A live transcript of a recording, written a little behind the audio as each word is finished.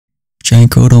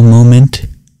GiantGrotle moment.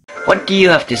 What do you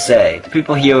have to say? The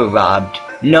people here were robbed.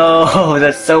 No,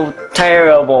 that's so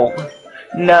terrible.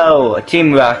 No,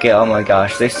 Team Rocket, oh my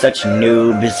gosh, they're such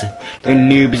noobs. They're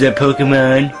noobs at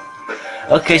Pokemon.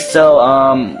 Okay, so,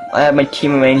 I have my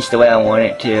team arranged the way I want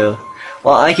it to.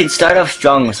 Well, I can start off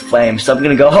strong with Flame, so I'm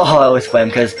gonna go all out with Flame,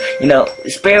 because, you know,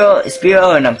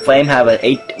 Spearow and Flame have an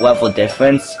 8-level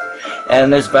difference,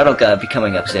 and there's Battle gonna be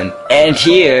coming up soon. And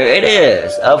here it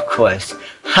is, of course.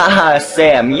 Haha,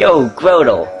 Sam, yo,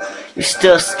 Grotle. You're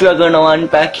still struggling on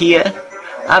back here?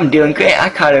 I'm doing great. I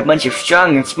caught a bunch of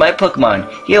strong and smart Pokemon.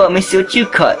 Here, let me see what you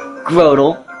caught,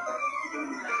 Grotle.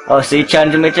 Oh, so you're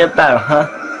challenging me to a battle, huh?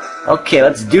 Okay,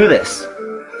 let's do this.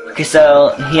 Okay,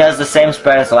 so he has the same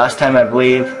spread as the last time, I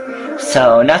believe.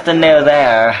 So, nothing new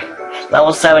there.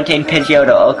 Level 17 Pidgeotto,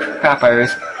 oh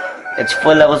crappers. It's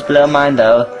 4 levels below mine,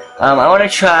 though. I want to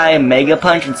try Mega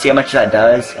Punch and see how much that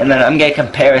does. And then I'm going to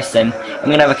comparison. I'm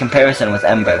going to have a comparison with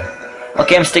Ember.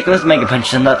 Okay, I'm sticking with Mega Punch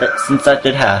since that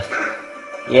did half.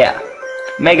 Yeah.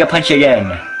 Mega Punch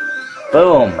again.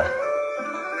 Boom.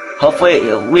 Hopefully,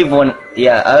 leave one.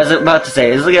 Yeah, I was about to say,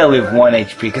 it's gonna leave 1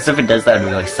 HP, because if it does, that would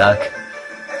really suck.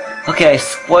 Okay,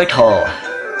 Squirtle.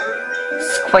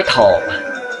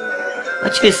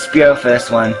 Let's get Spearow for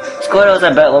this one. Squirtle's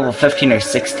at about level 15 or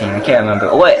 16, I can't remember.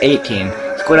 Oh, what, 18.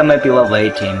 Squirtle might be level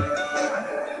 18.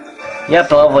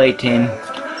 Yep, level 18.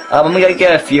 I'm gonna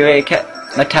get a Fury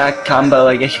attack combo,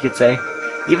 I guess you could say.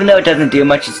 Even though it doesn't do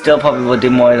much, it still probably will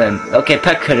do more than... Okay,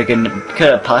 Peck could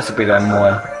have possibly done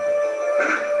more.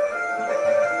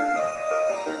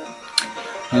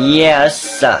 Yeah, this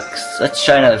sucks. Let's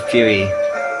try another Fury.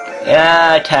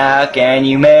 Yeah, attack, and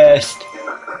you missed.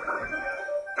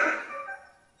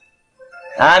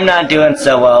 I'm not doing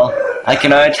so well. I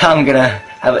can already tell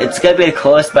it's gonna be a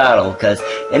close battle, because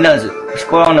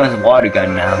Squirrel knows Water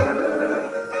Gun now.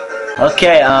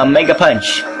 Okay, Mega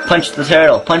Punch. Punch the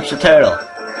turtle.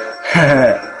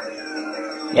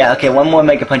 Yeah, okay, one more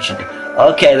Mega Punch.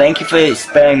 Okay, thank you for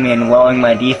sparing me and lowering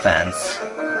my defense.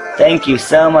 Thank you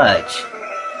so much.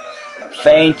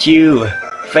 Faint you!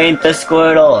 Faint the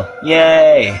Squirtle!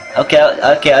 Yay! Okay,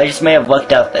 I just may have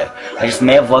lucked out there.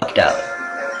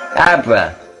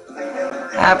 Abra!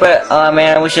 Oh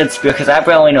man, I wish I'd Spear, because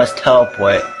Abra only knows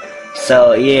Teleport.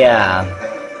 So, yeah.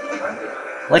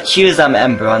 Let's use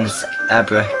Ember on this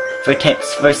Abra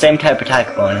for same type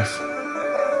attack bonus.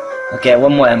 Okay,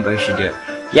 one more Ember should do it.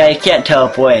 Yeah, you can't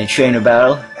Teleport in Trainer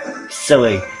Battle.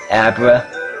 Silly Abra.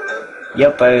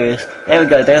 Yep, there it is. There we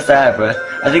go, there's the Abra.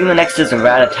 I think the next is a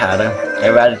Rattata.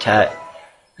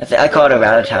 I call it a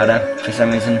Rattata for some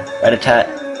reason. Rattata.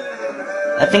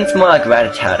 I think it's more like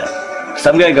Rattata. So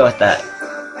I'm gonna go with that.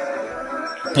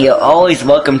 You're always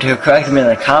welcome to correct me in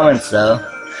the comments though.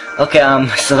 Okay,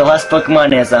 so the last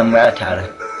Pokemon is, Rattata.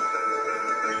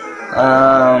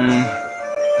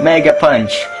 Mega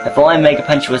Punch. If only Mega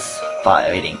Punch was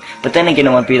fighting. But then again,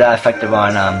 it won't be that effective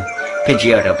on,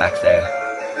 Pidgeotto back there.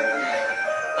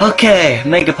 Okay,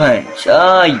 Mega Punch.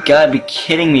 Oh, you gotta be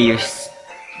kidding me.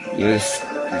 Your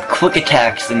quick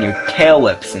attacks and your tail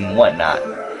whips and whatnot.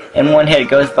 And one hit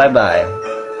goes bye-bye.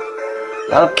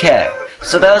 Okay,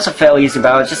 so that was a fairly easy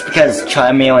battle just because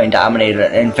Charmeleon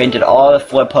dominated and fainted all the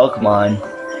 4 Pokemon.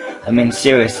 I mean,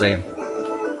 seriously.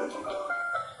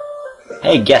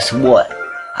 Hey, guess what?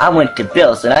 I went to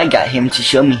Bill's and I got him to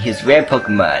show me his rare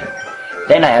Pokemon.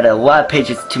 Then I added a lot of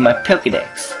pages to my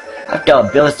Pokedex. After all,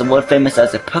 Bill is the world famous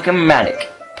as a Pokemaniac,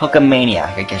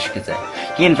 I guess you could say.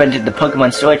 He invented the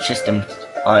Pokemon storage system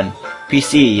on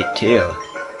PC too.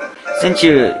 Since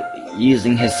you're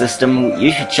using his system,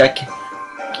 you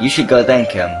should go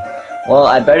thank him. Well,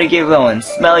 I better get rolling.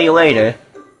 Smell you later.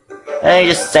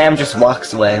 And Sam just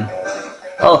walks away.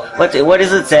 Oh, what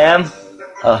is it, Sam?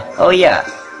 Oh yeah.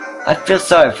 I feel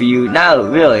sorry for you now,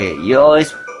 really. You're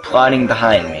always plotting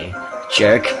behind me,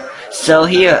 jerk. So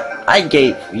here, I'll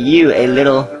give you a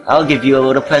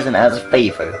little present as a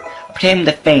favor. Obtain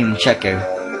the fame checker.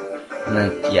 And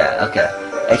then, yeah, okay.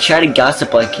 I try to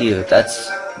gossip like you.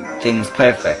 That's things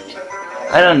perfect.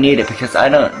 I don't need it because I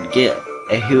don't get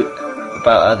a hoot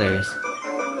about others.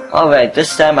 Alright,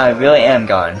 this time I really am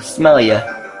gone. Smell ya.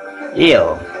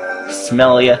 Ew.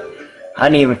 Smell ya. I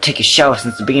didn't even take a shower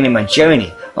since the beginning of my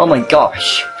journey. Oh my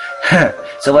gosh.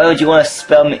 So why would you want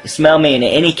to smell me in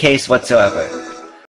any case whatsoever?